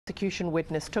prosecution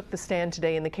witness took the stand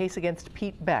today in the case against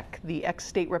Pete Beck. The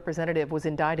ex-state representative was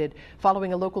indicted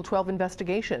following a Local 12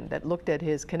 investigation that looked at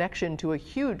his connection to a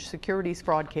huge securities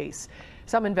fraud case.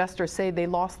 Some investors say they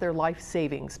lost their life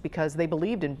savings because they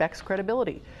believed in Beck's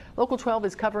credibility. Local 12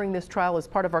 is covering this trial as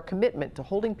part of our commitment to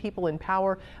holding people in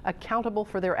power accountable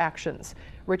for their actions.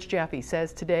 Rich Jaffe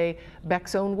says today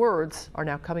Beck's own words are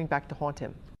now coming back to haunt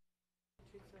him.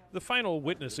 The final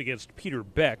witness against Peter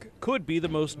Beck could be the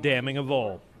most damning of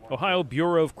all, Ohio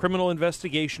Bureau of Criminal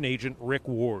Investigation agent Rick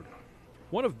Ward.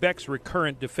 One of Beck's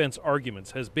recurrent defense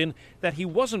arguments has been that he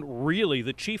wasn't really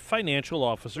the chief financial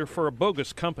officer for a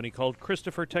bogus company called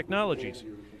Christopher Technologies.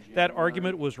 That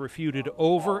argument was refuted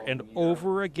over and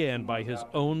over again by his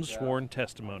own sworn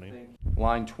testimony.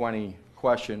 Line 20,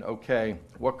 question, okay,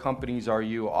 what companies are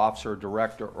you, officer,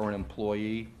 director, or an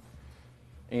employee?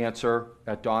 Answer,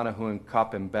 at Donahue and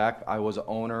Cupp and Beck, I was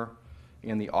owner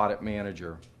and the audit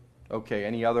manager. Okay,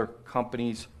 any other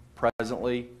companies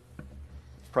presently?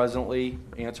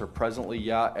 Answer, presently,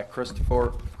 yeah, at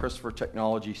Christopher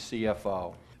Technology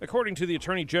CFO. According to the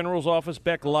Attorney General's office,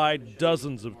 Beck lied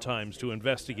dozens of times to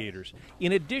investigators.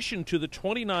 In addition to the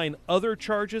 29 other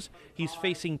charges, he's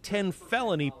facing 10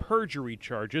 felony perjury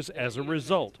charges as a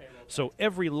result. So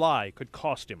every lie could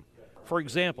cost him. For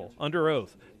example, under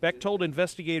oath, Beck told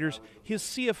investigators his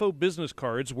CFO business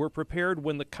cards were prepared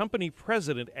when the company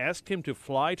president asked him to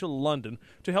fly to London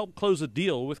to help close a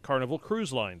deal with Carnival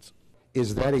Cruise Lines.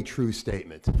 Is that a true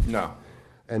statement? No.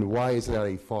 And why is that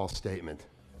a false statement?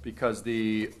 Because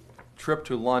the trip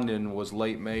to London was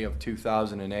late May of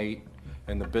 2008,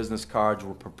 and the business cards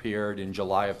were prepared in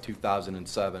July of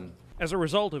 2007. As a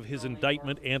result of his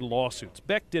indictment and lawsuits,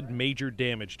 Beck did major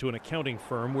damage to an accounting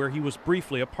firm where he was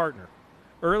briefly a partner.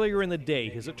 Earlier in the day,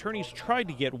 his attorneys tried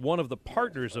to get one of the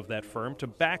partners of that firm to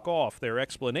back off their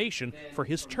explanation for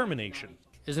his termination.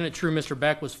 Isn't it true Mr.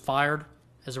 Beck was fired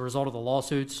as a result of the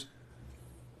lawsuits?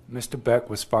 Mr. Beck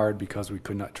was fired because we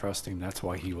could not trust him. That's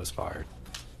why he was fired.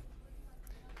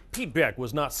 Pete Beck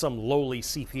was not some lowly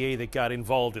CPA that got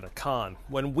involved in a con.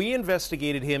 When we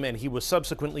investigated him and he was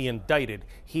subsequently indicted,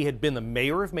 he had been the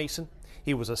mayor of Mason,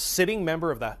 he was a sitting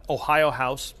member of the Ohio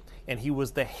House, and he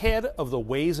was the head of the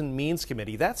Ways and Means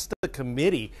Committee. That's the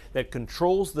committee that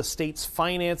controls the state's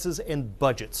finances and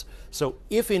budgets. So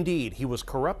if indeed he was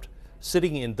corrupt,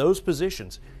 sitting in those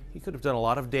positions, he could have done a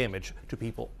lot of damage to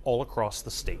people all across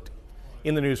the state.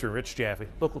 In the newsroom, Rich Jaffe,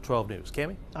 Local 12 News.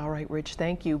 Cammie? All right, Rich,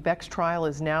 thank you. Beck's trial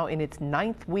is now in its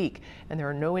 9th week, and there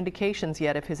are no indications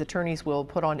yet if his attorneys will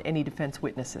put on any defense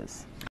witnesses.